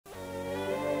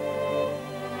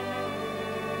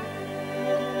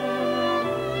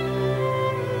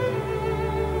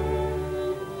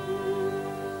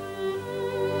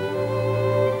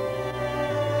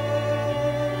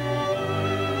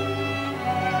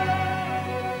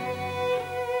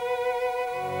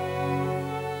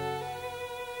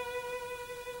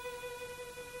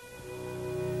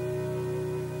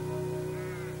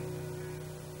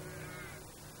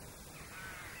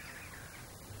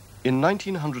In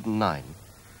 1909,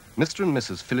 Mr. and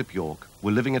Mrs. Philip York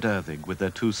were living at Erddig with their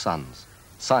two sons,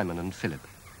 Simon and Philip.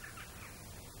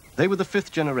 They were the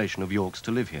fifth generation of Yorks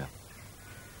to live here.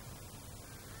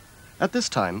 At this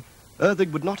time,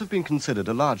 Erddig would not have been considered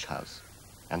a large house,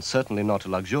 and certainly not a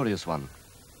luxurious one.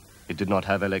 It did not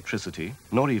have electricity,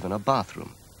 nor even a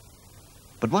bathroom.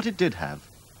 But what it did have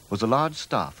was a large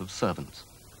staff of servants.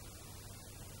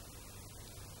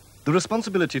 The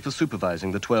responsibility for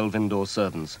supervising the 12 indoor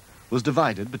servants was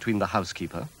divided between the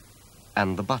housekeeper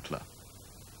and the butler.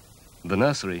 The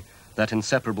nursery, that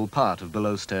inseparable part of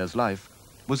below-stairs life,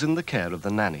 was in the care of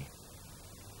the nanny.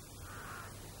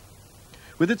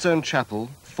 With its own chapel,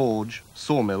 forge,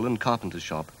 sawmill and carpenter's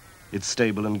shop, its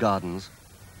stable and gardens,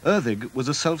 Erddig was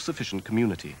a self-sufficient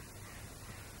community.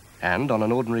 And on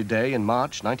an ordinary day in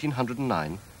March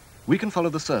 1909, we can follow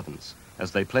the servants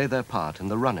as they play their part in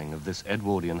the running of this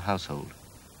Edwardian household.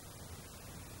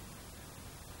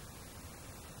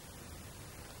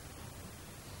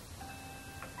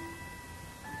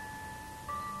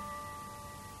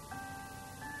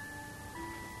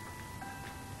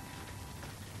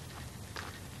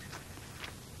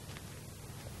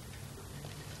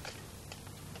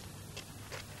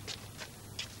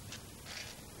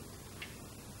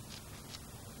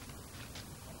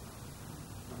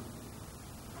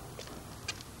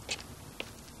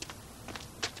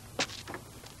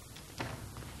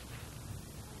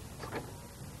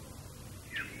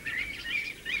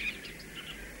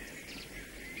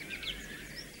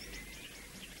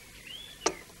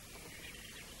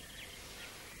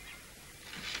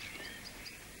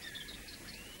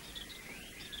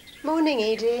 Morning,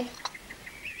 Edie.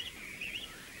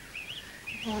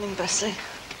 Morning, Bessie.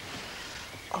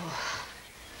 Oh,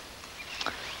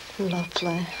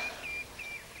 lovely.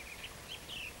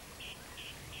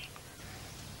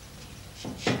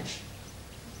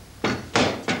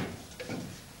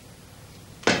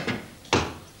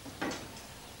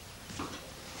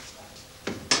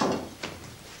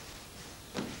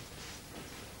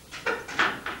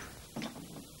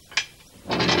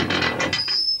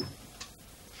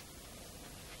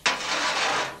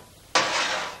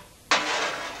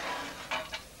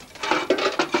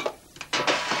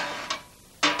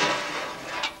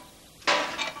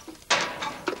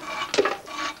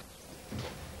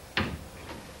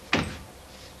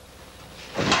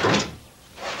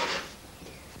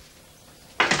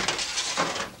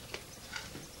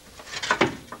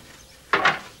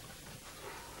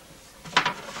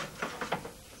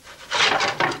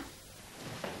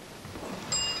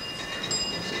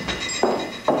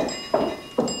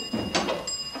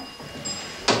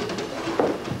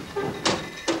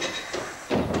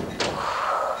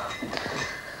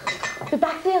 Be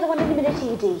back for the other one in a minute,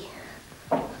 Edie.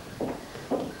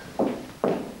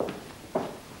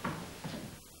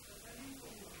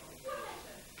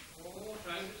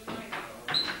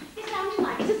 It sounds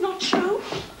like it. It's not true.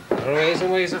 There are ways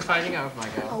and ways of finding out, my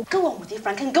girl. Oh, go on with you,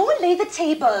 Frank, and go and lay the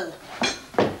table.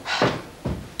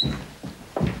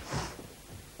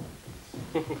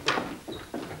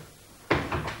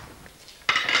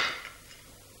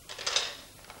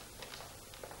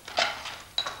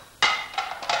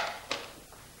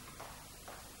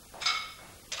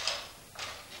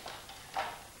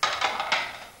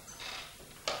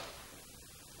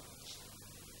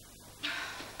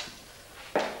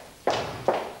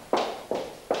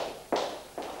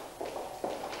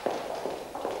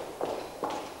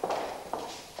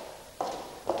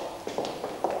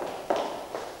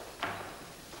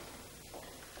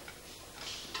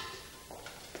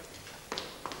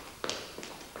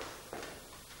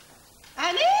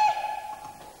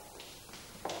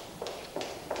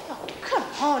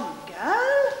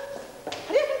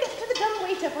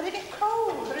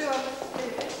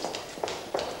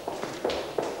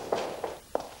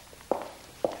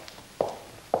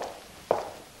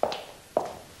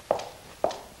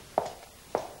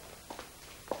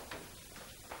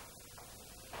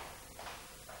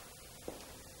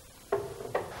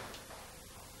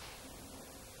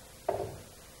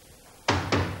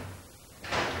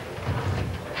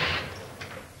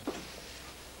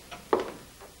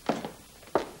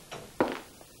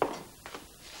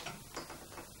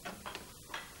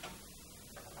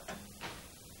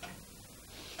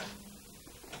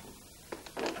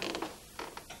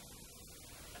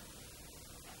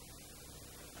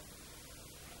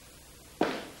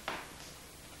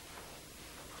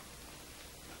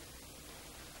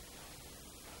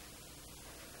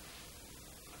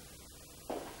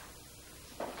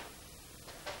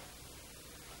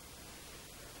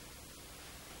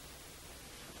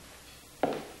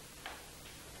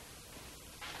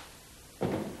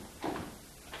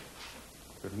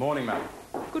 Good morning, ma'am.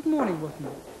 Good morning,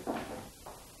 Woodman.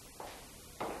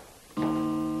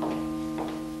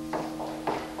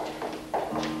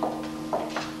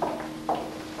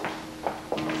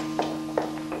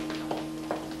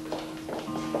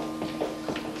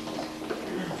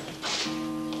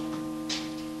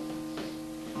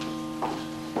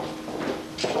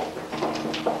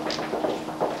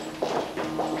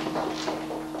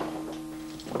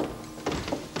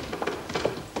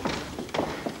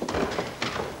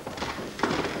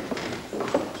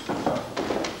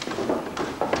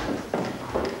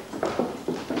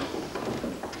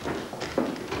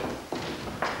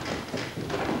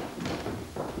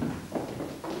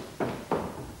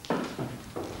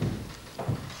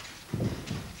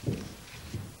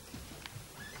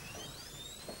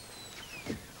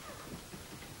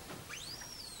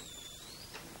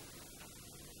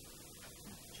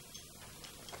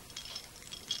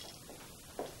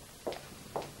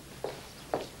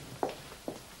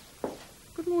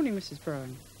 Good morning, Mrs.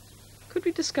 Brown. Could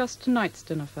we discuss tonight's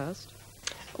dinner first?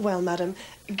 Well, madam,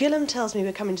 Gillam tells me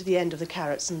we're coming to the end of the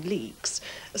carrots and leeks.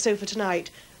 So for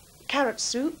tonight, carrot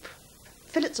soup,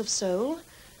 fillets of sole,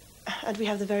 and we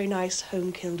have the very nice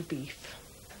home-killed beef.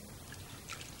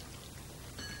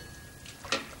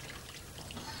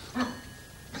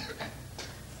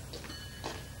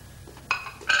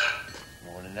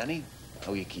 Morning, Annie.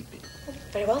 How are you keeping?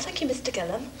 Very well, thank you, Mr.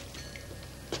 Gillam.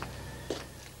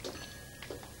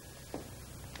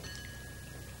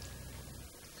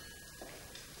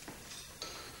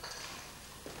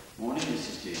 Morning,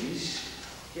 Mrs. Davies.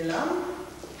 Gillam?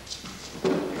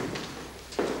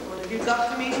 What have you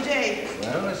got for me today?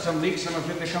 Well, there's some leeks. I'm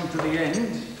afraid they come to the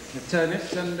end. The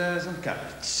turnips and some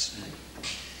carrots.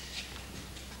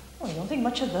 Oh, I don't think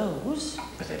much of those.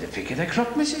 But they're the pick of the crop,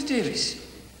 Mrs. Davies.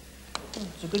 Oh,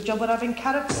 it's a good job we're having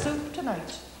carrot soup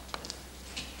tonight.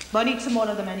 But I need some more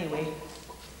of them anyway.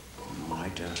 All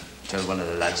right, tell one of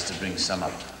the lads to bring some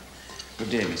up. Good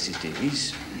day, Mrs.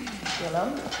 Davies.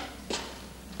 Gillam?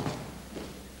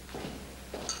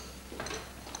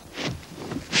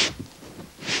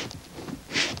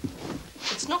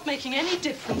 It's not making any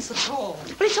difference at all.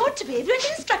 Well, it ought to be. Have you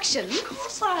had instructions? Of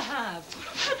course I have.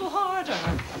 A little harder.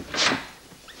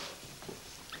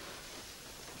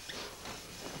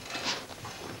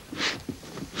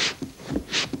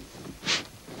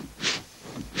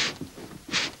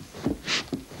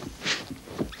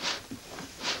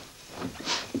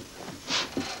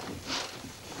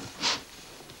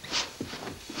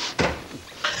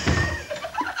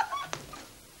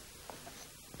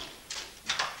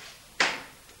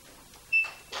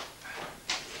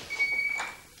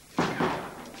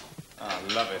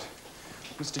 Love it.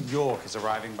 Mr. York is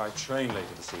arriving by train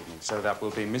later this evening, so that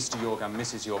will be Mr. York and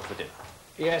Mrs. York for dinner.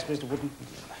 Yes, Mr. Wooden.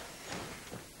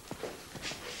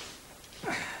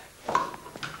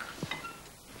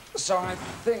 So I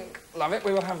think, love it,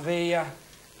 we will have the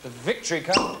victory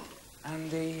cup and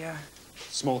the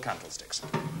Small candlesticks.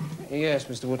 Yes,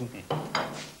 Mr. Wooden.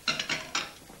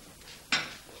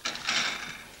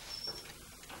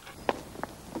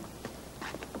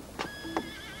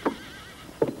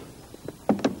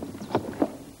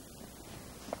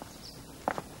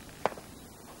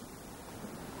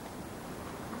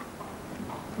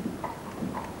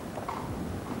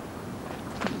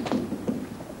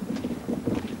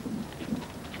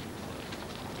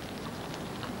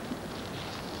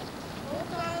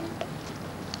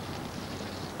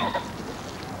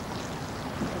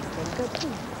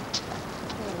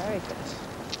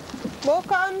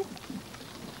 Walk on.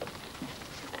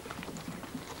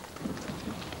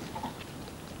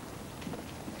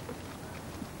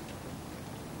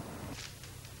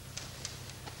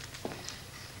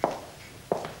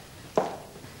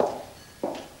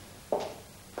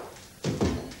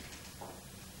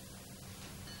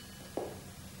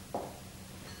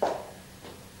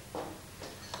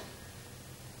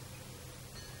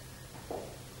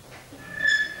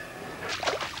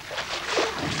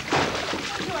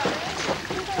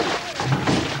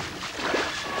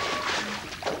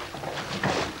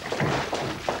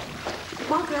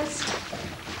 Margaret,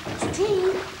 it's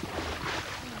tea.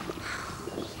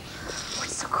 Oh,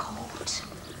 it's so cold.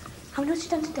 How many was you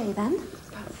done today, then?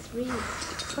 About 3.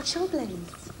 What's your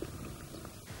blames?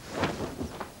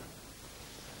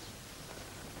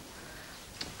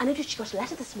 I noticed you got a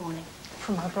letter this morning.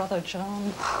 From my brother,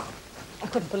 John. I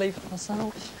couldn't believe it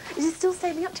myself. Is he still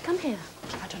saving up to come here?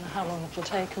 I don't know how long it'll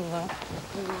take him, though.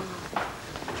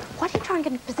 Why don't you try and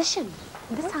get a position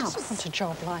in this He house? doesn't want a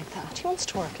job like that. He wants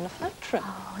to work in a factory.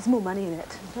 Oh, there's more money in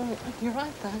it. No, you're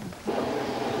right there.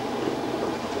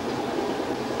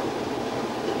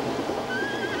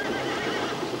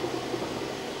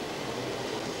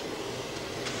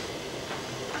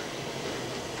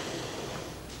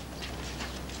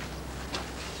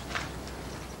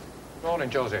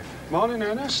 Morning, Joseph. Morning,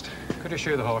 Ernest. Could you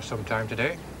shoe the horse sometime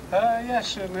today? Yes,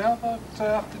 certainly. How about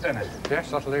after dinner? Yes,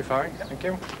 that'll do fine. Thank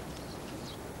you.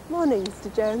 Morning,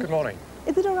 Mr. Jones. Good morning.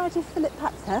 Is it all right if Philip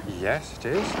pats her? Yes, it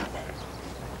is.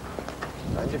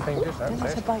 Mind your fingers, Don't that's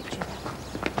let it. her bite you.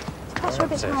 Patch her a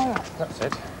bit That's it. higher up. That's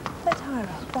it. A bit higher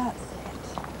up, that's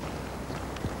it.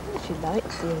 Oh, she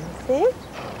likes you, see?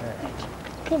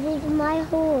 Because he's my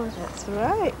horse. That's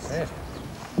right. That's it.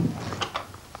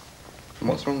 And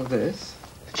what's wrong with this?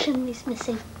 The chimney's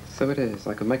missing. So it is.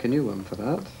 I could make a new one for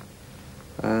that.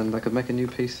 And I could make a new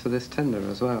piece for this tender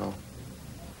as well.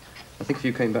 I think if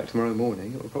you came back tomorrow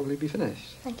morning, it would probably be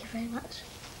finished. Thank you very much.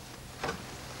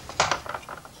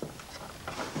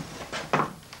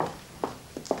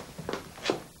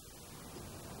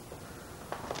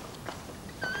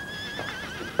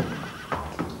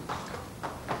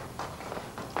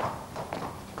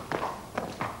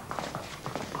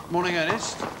 Morning,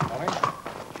 Ernest. Morning.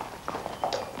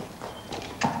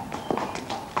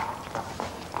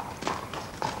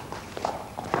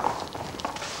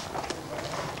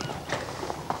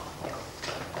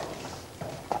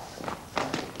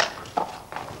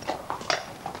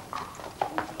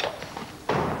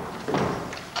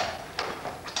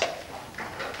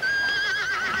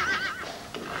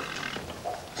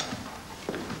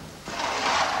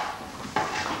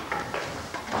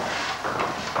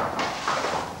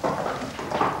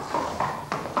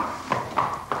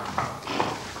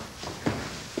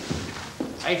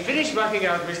 I finished marking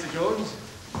out, Mr. Jones.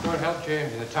 Go and help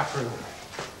James in the tap room.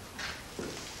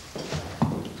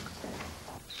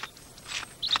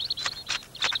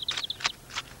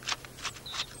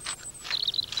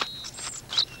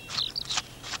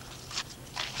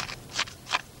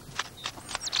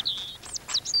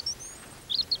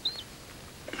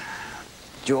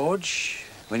 George,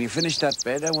 when you finish that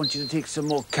bed, I want you to take some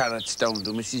more carrots down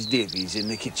to Mrs. Davies in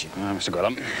the kitchen. Mr.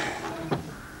 Gordon.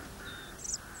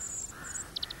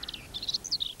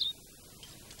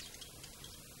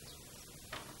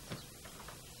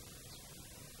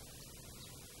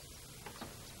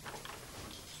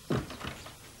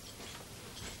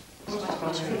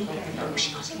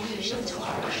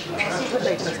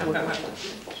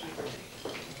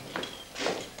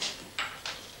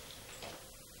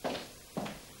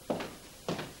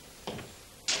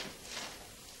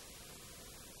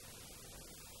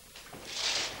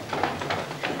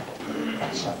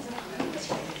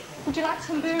 Would you like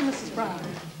some beer, Mrs. Brown?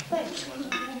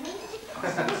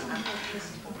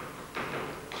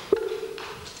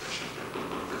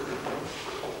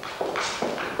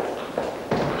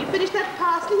 You finished that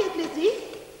parsley yet, Lizzie?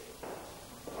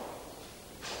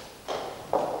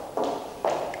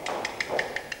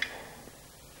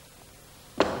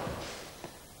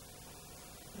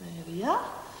 There we are.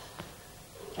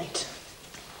 Right.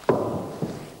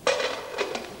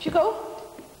 Off you go.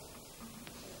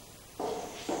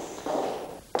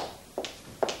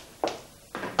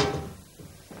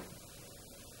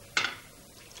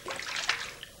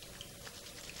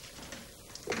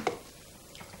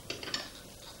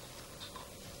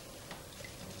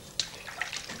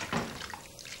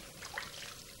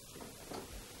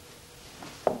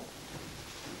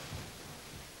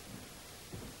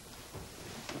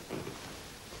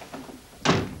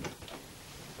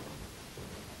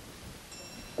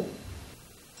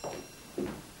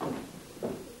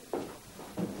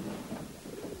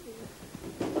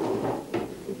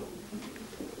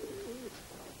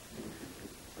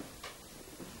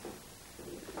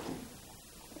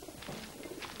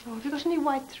 Oh, have you got any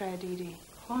white thread, Edie?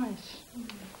 White.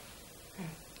 Here,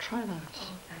 try that.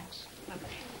 Oh, thanks. Lovely.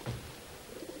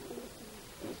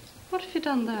 What have you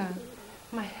done there?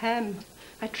 My hem.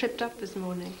 I tripped up this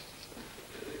morning.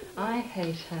 I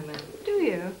hate hemming. Do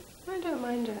you? I don't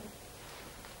mind it.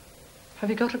 Have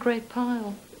you got a great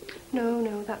pile? No,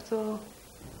 no, that's all.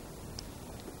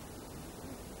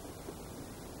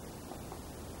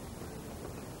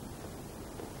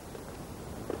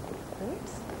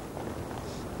 Oops.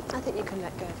 I think you can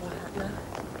let go of your hat now.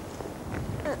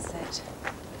 That's it.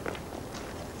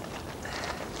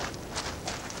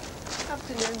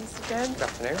 Afternoon, Mr. Jones. Good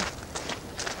afternoon.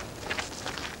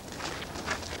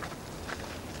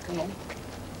 Come on.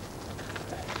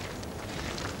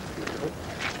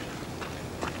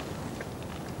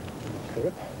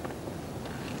 Good.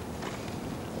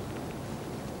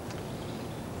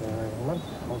 Woman,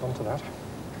 hold on to that.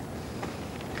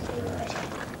 Right.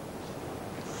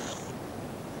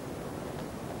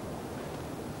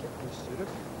 Get this suited.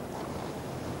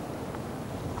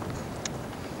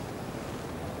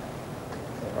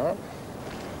 There you are.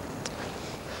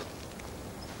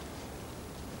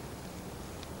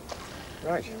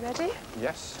 Right. You ready?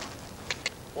 Yes.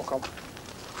 Walk on.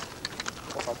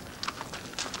 Walk on.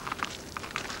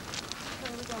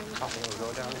 Where are we going? I think we'll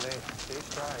go down there. Please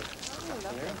drive. Oh,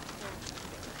 lovely. Yeah.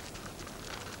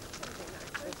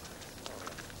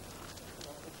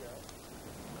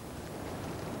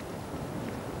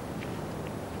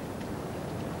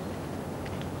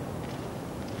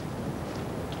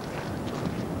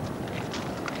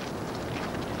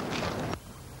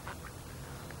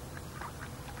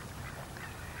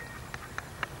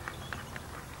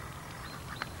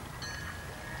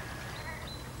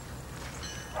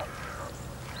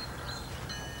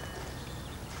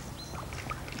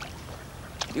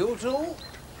 You two,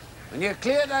 when you're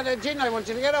cleared out of gin, I want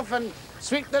you to get off and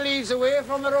sweep the leaves away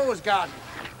from the rose garden.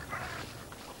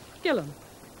 Gillam,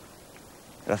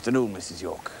 Good afternoon, Mrs.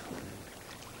 York.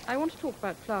 I want to talk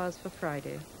about flowers for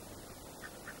Friday.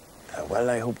 Well,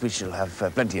 I hope we shall have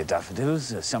plenty of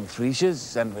daffodils, some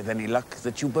freesias, and with any luck,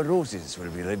 the tuber roses will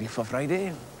be ready for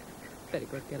Friday. Very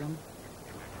good, Gillam.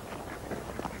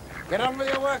 Get on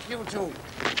with your work, you two.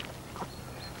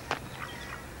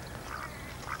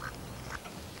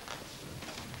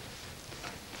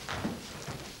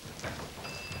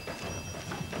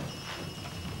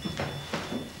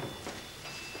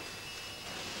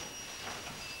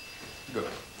 Good.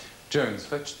 Jones,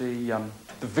 fetch the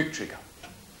Victory Cup.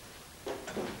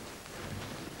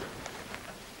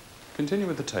 Continue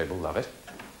with the table, love it.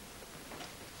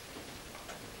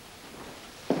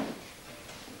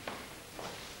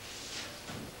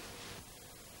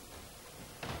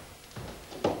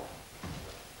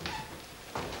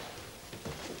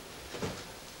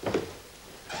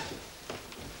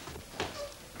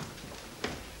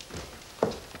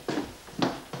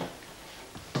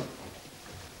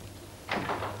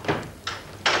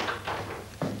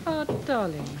 Oh,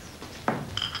 darlings.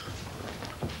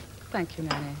 Thank you,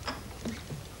 Nanny.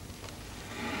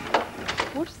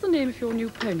 What is the name of your new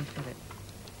pony, Philip?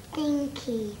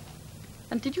 Dinky.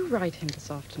 And did you ride him this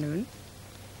afternoon?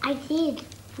 I did.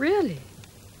 Really?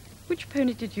 Which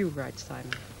pony did you ride,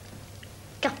 Simon?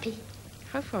 Guppy.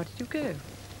 How far did you go?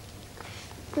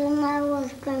 Then I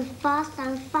was going faster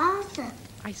and faster.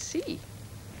 I see.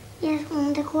 Yes,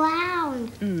 on the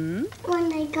ground. Mm. When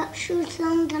they got shoes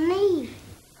underneath.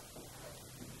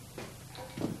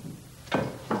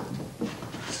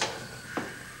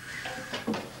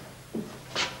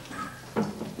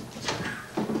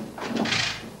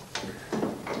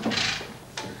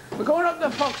 We're going up the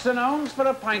Fox and Hounds for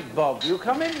a pint, Bob. You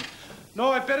coming?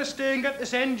 No, I'd better stay and get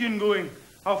this engine going.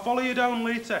 I'll follow you down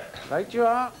later. Right you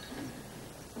are.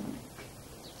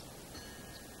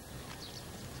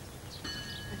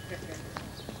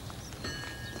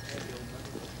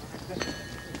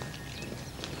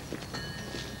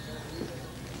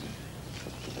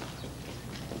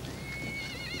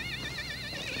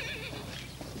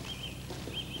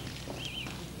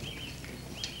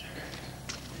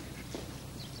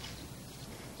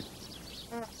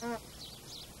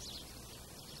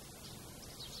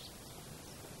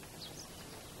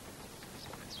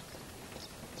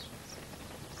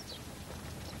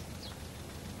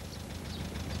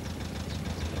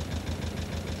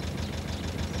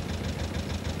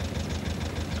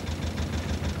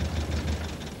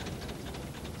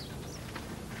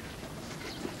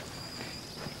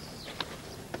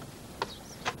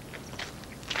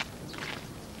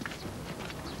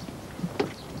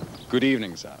 Good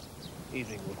evening, sir.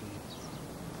 Evening, Wooden.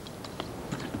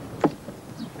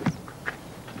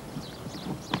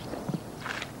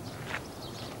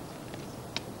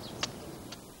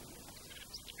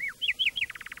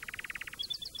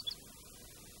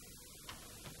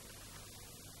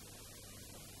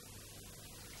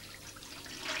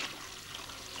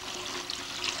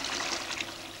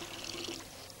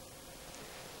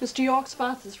 Mr. York's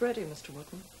bath is ready, Mr.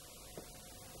 Woodman.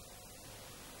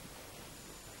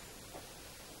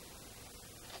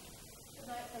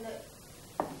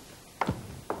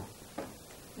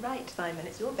 Right, Simon,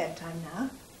 it's your bedtime now.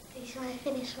 Shall I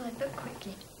finish my book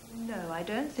quickly? No, I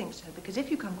don't think so, because if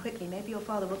you come quickly, maybe your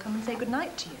father will come and say good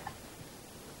night to you.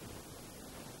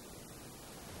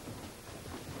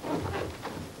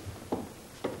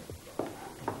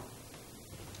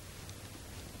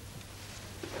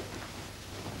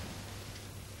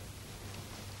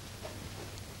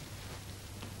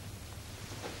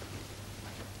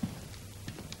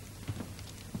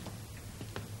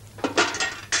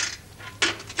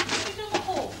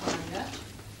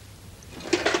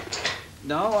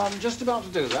 No, I'm just about to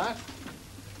do that.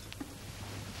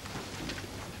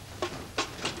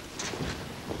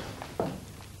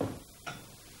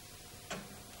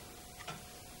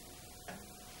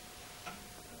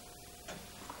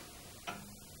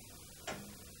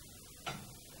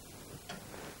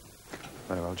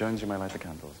 well. Jones, you may light the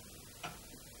candles.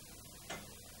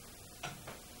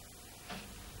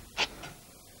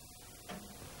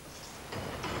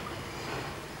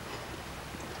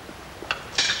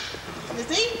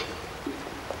 Lizzie?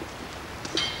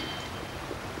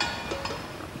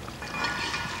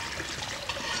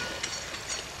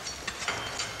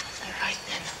 All right,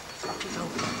 then. Off you go.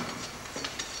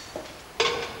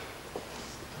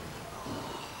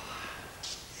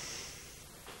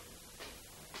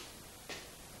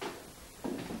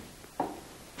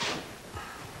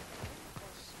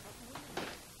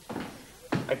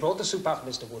 I brought the soup out,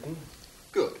 Mr. Wooden.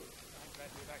 Good.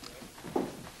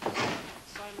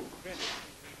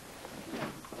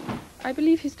 I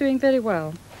believe he's doing very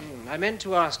well. I meant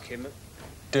to ask him.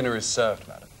 Dinner is served,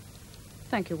 madam.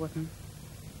 Thank you, Wooden.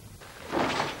 Do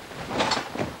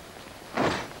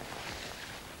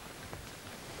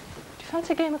you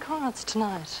fancy a game of cards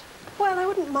tonight? Well, I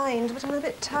wouldn't mind, but I'm a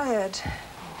bit tired.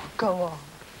 Oh, go on.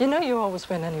 You know you always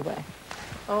win anyway.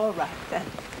 All right, then.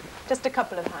 Just a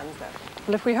couple of hands, though.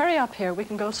 Well, if we hurry up here, we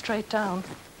can go straight down.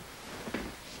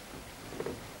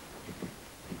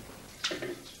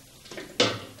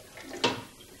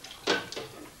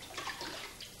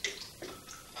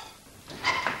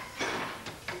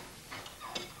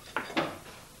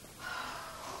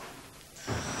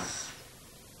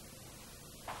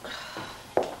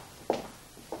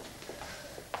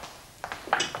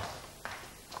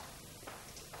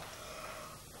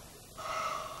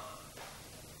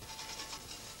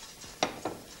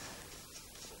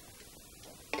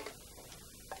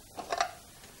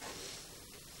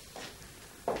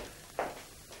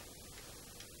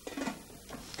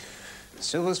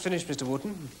 Silver's finished, Mr.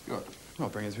 Wooden. Good. I'll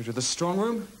bring you through to the strong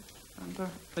room, and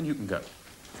then you can go.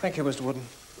 Thank you, Mr. Wooden.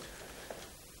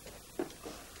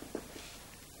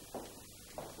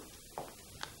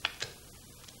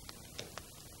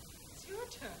 It's your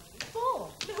turn.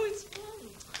 Four. No, it's one.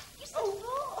 You said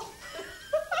four.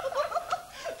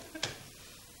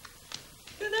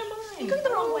 They're mine. You're going the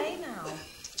wrong way now.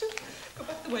 Go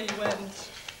back the way you went.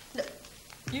 Look.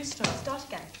 You start. Start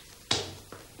again.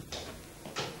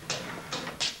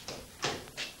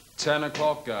 10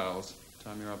 o'clock, girls.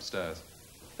 Time you're upstairs.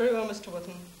 Very well, Mr.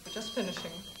 Wooden. We're just finishing.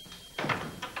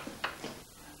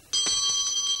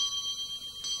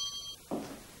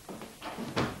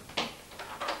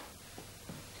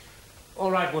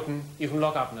 All right, Wooden. You can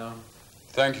lock up now.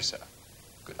 Thank you, sir.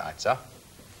 Good night, sir.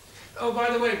 Oh, by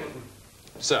the way, Wooden.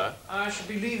 Sir? I shall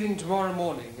be leaving tomorrow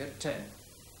morning at 10.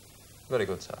 Very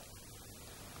good, sir.